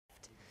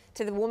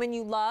to the woman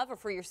you love or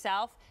for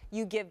yourself,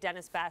 you give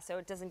Dennis Basso.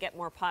 It doesn't get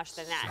more posh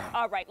than that.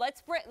 All right,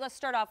 let's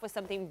start off with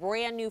something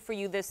brand new for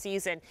you this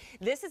season.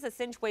 This is a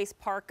cinch waist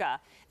parka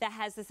that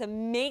has this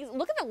amazing,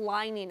 look at the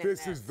lining in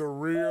this. This is the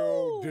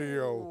real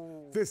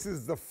deal. This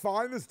is the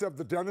finest of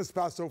the Dennis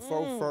Basso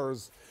faux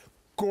furs.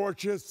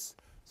 Gorgeous,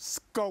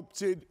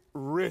 sculpted,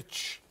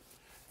 rich.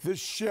 This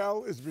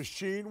shell is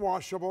machine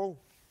washable.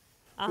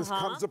 This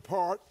comes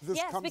apart, this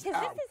comes out. Yes,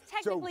 because this is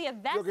technically a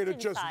vest you're going to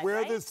just inside,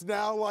 wear right? this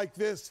now like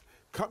this.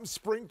 Come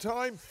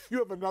springtime, you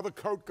have another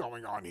coat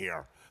going on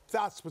here.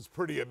 That's what's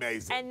pretty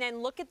amazing. And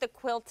then look at the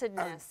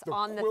quiltedness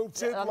on the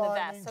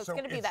vest. So it's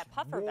going to be that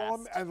puffer vest.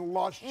 Warm and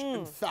lush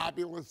and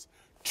fabulous.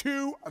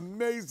 Two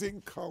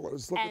amazing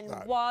colors. Look at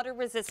that. And water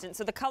resistant.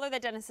 So the color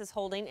that Dennis is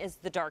holding is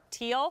the dark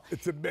teal.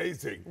 It's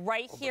amazing.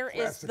 Right here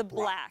is the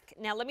black.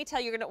 Now let me tell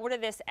you, you're going to order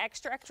this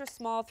extra, extra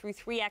small through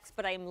 3X,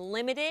 but I am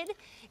limited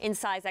in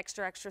size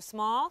extra, extra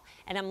small,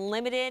 and I'm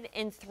limited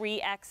in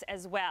 3X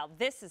as well.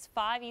 This is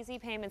 5 easy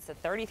payments of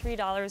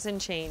 $33 and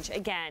change.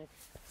 Again,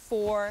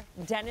 for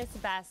Dennis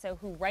Basso,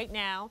 who right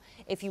now,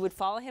 if you would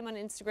follow him on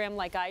Instagram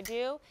like I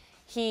do,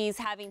 he's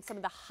having some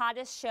of the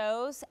hottest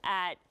shows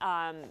at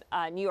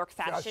New York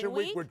Fashion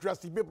Week. We're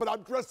dressing, but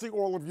I'm dressing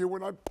all of you.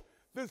 And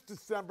this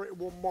December, it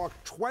will mark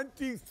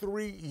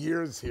 23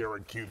 years here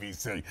at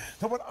QVC.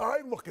 So when I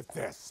look at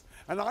this,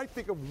 and I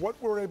think of what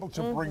we're able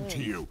to bring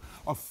to you,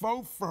 a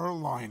faux fur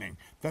lining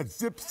that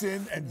zips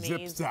in and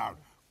zips out,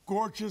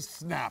 gorgeous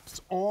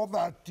snaps, all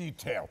that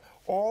detail,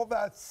 all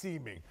that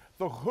seaming.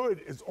 The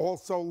hood is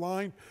also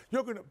lined.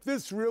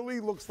 This really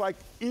looks like,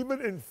 even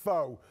in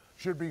faux,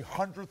 should be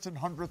hundreds and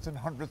hundreds and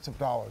hundreds of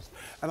dollars.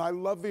 And I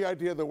love the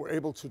idea that we're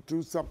able to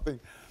do something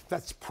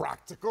that's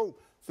practical.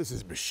 This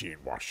is machine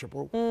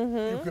washable.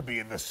 You could be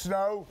in the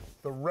snow,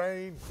 the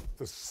rain,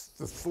 the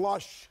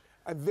slush,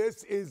 and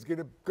this is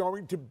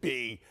going to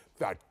be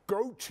that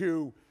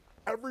go-to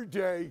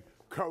everyday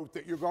coat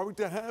that you're going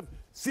to have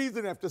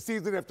season after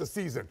season after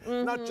season,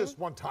 not just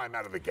one time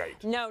out of the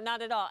gate. No,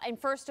 not at all. And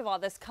first of all,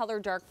 this color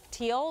dark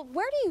teal,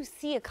 where do you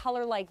see a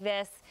color like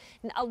this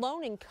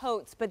alone in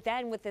coats, but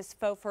then with this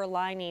faux fur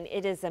lining?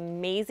 It is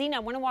amazing. I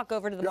want to walk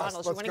over to the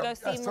models. You want to go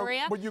see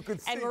Maria? Well, you can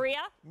see and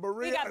Maria?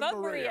 Maria we got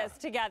both Maria. Marias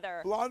together.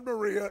 Blonde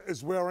Maria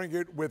is wearing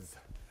it with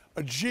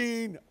a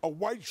jean, a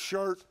white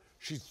shirt.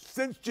 She's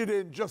cinched it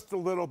in just a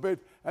little bit.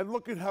 And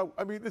look at how,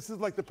 I mean, this is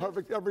like the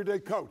perfect everyday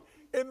coat.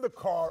 In the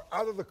car,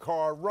 out of the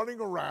car,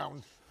 running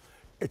around.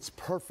 It's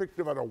perfect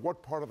no matter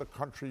what part of the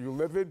country you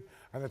live in,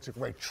 and it's a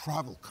great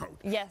travel coat.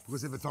 Yes.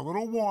 Because if it's a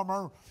little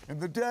warmer in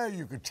the day,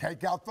 you could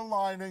take out the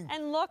lining.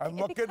 And look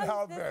at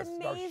how this.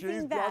 Now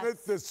she's done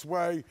it this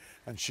way,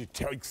 and she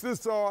takes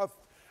this off,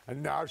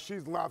 and now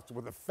she's left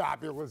with a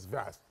fabulous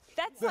vest.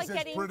 That's like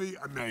getting pretty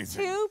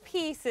amazing. 2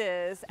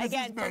 pieces,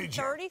 again, for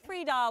major.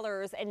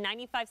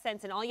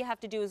 $33.95, and all you have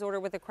to do is order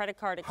with a credit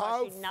card. It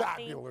costs you nothing. How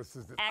fabulous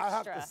is this? Extra. I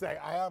have to say,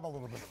 I am a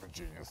little bit of a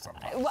genius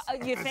sometimes. Well,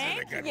 you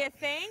think? You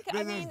think?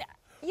 I mean,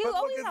 you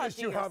always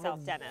outdo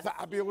yourself, Dennis.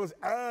 Fabulous,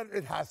 and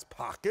it has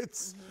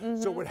pockets,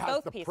 so it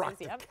has the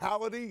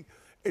practicality.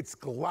 It's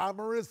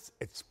glamorous.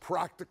 It's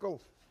practical.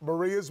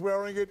 Maria's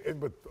wearing it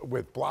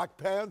with black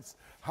pants.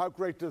 How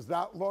great does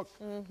that look?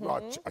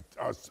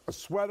 A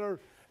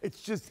sweater.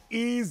 It's just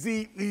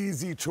easy,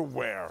 easy to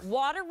wear.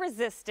 Water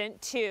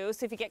resistant too,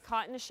 so if you get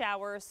caught in a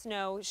shower,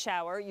 snow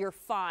shower, you're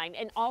fine.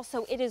 And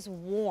also, it is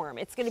warm.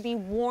 It's going to be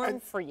warm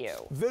for you.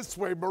 This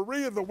way,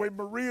 the way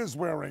Maria's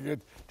wearing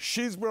it,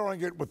 she's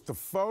wearing it with the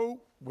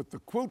faux, with the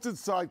quilted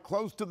side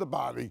close to the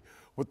body,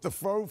 with the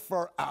faux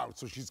fur out.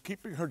 So she's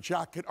keeping her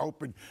jacket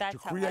open to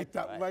create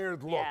that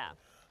layered look. Yeah.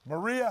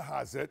 Maria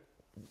has it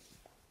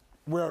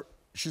where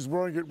she's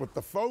wearing it with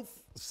the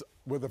faux,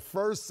 with the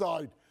fur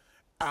side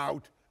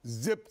out,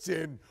 zipped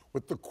in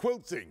with the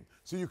quilting,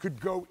 so you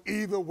could go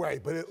either way,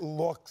 but it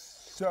looks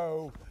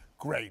so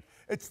great.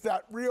 It's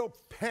that real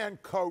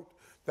pant coat,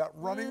 that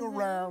running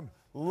around,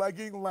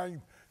 legging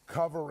length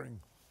covering.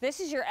 This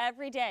is your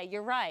everyday,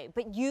 you're right.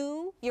 But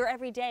your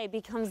everyday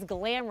becomes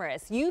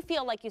glamorous. You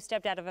feel like you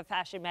stepped out of a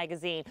fashion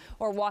magazine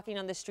or walking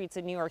on the streets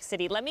of New York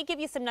City. Let me give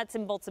you some nuts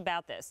and bolts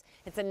about this.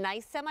 It's a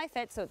nice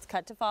semi-fit, so it's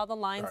cut to follow the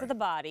lines of the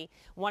body.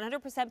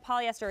 100%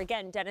 polyester.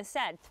 Again, Dennis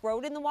said, throw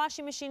it in the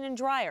washing machine and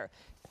dryer.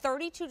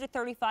 32 to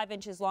 35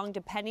 inches long,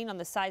 depending on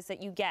the size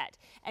that you get.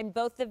 And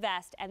both the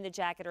vest and the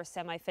jacket are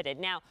semi-fitted.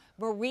 Now,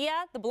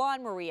 Maria, the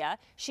blonde Maria,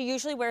 she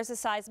usually wears a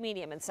size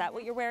medium. Is that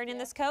what you're wearing in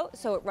this coat?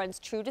 So it runs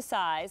true to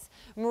size.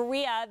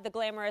 Maria, the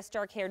glamorous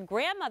dark-haired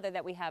grandmother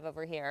that we have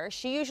over here,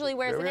 she usually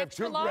wears an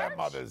extra large. We have 2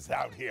 grandmothers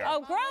out here.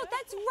 Oh, gross.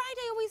 That's right.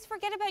 I always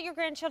forget about your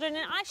grandchildren,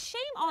 and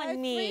shame on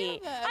me.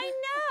 I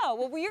know.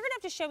 Well, you're going to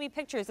have to show me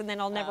pictures, and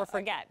then I'll never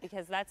forget,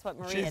 because that's what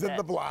Maria did. She's in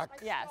the black.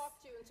 Yes.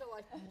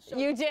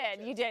 You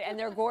did, and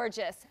they're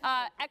gorgeous.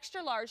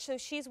 Extra large, so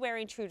she's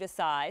wearing true to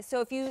size.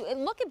 So if you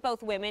look at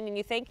both women and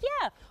you think,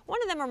 yeah,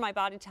 one of them are my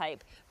body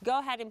type, go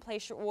ahead and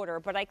place your order.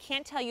 But I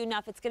can't tell you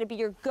enough, it's going to be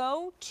your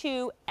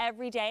go-to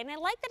every day. And I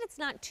like that it's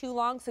not too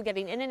long, so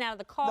getting in and out of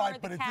the car, right,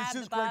 but this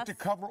is great to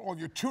cover all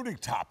your tunic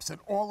tops and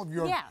all of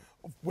your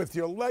with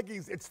your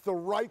leggings, it's the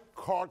right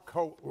car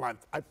coat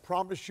length. I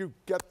promise you,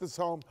 get this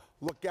home,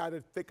 look at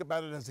it, think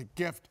about it as a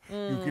gift.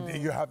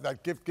 You have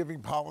that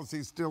gift-giving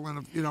policy still in,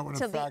 in Till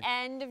effect. the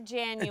end of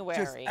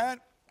January.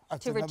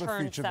 That's to another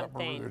return feature something.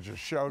 That Maria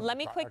just showed. Let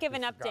me give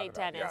an update,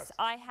 Dennis. Yes.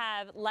 I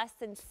have less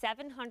than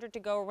 700 to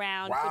go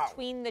around Wow.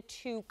 between the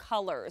two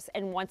colors,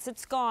 and once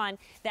it's gone,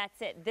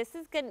 that's it. This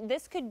is good.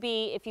 This could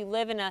be, if you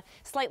live in a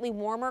slightly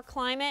warmer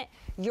climate,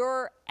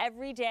 your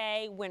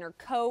everyday winter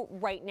coat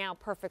right now,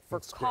 perfect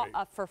for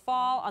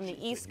fall on the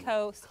East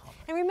Coast.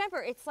 And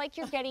remember, it's like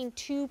you're getting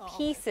two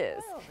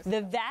pieces: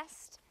 the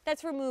vest.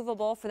 That's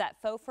removable for that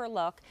faux fur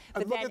look,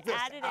 but and look then at this.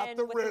 added At in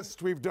the with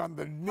wrist, we've done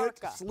the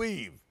knit Parka.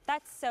 sleeve.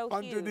 That's so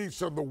underneath, huge.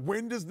 so the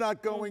wind is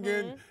not going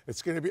in.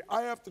 It's going to be.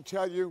 I have to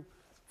tell you,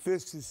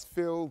 this is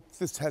filled.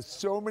 This has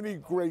so many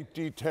great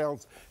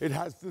details. It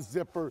has the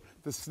zipper,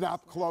 the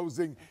snap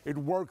closing. It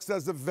works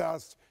as a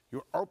vest.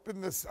 You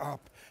open this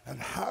up, and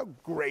how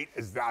great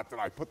is that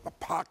I put the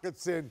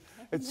pockets in?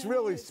 It's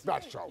really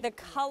special. The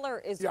color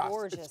is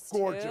gorgeous, it's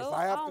gorgeous. too.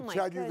 I have to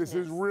tell you, this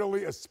is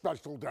really a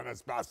special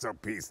Dennis Basso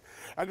piece.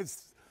 And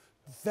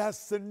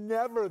vests are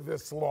never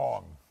this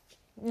long.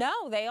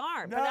 No, they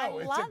aren't, but I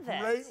love it. It's a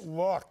great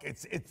look.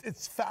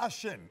 It's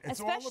fashion.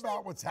 It's all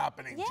about what's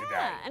happening today.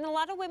 Yeah, and a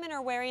lot of women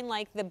are wearing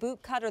like the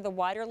boot cut or the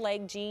wider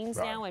leg jeans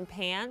now and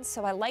pants,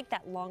 so I like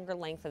that longer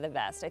length of the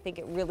vest. I think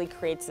it really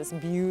creates this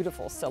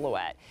beautiful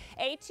silhouette.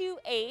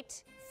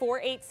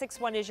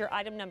 828-4861 is your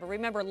item number.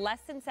 Remember,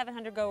 less than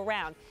 700 go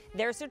around.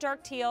 There's your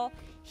dark teal.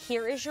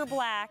 Here is your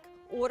black.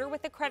 Order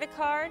with a credit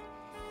card.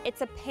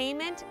 It's a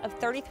payment of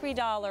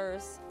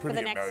 $33 for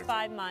the next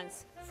 5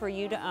 months for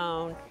you to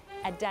own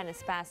a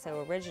Dennis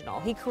Basso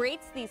original. He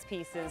creates these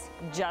pieces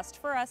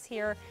just for us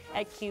here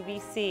at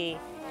QVC,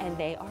 and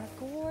they are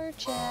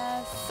gorgeous.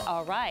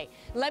 All right,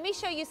 let me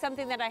show you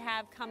something that I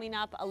have coming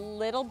up a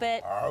little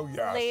bit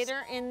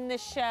later in the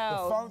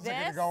show. The phones are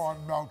going to go on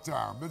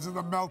meltdown. This is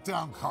the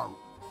meltdown coat.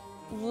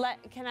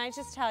 Can I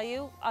just tell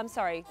you? I'm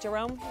sorry,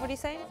 Jerome, what are you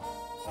saying?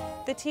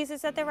 The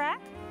teases at the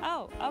rack?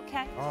 Oh,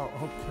 okay. Oh,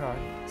 okay.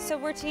 So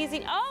we're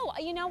teasing, oh,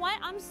 you know what?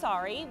 I'm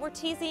sorry. We're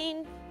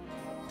teasing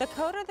the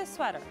coat or the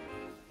sweater?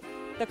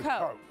 The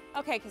coat.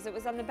 Okay, because it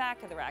was on the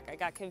back of the rack. I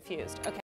got confused. Okay.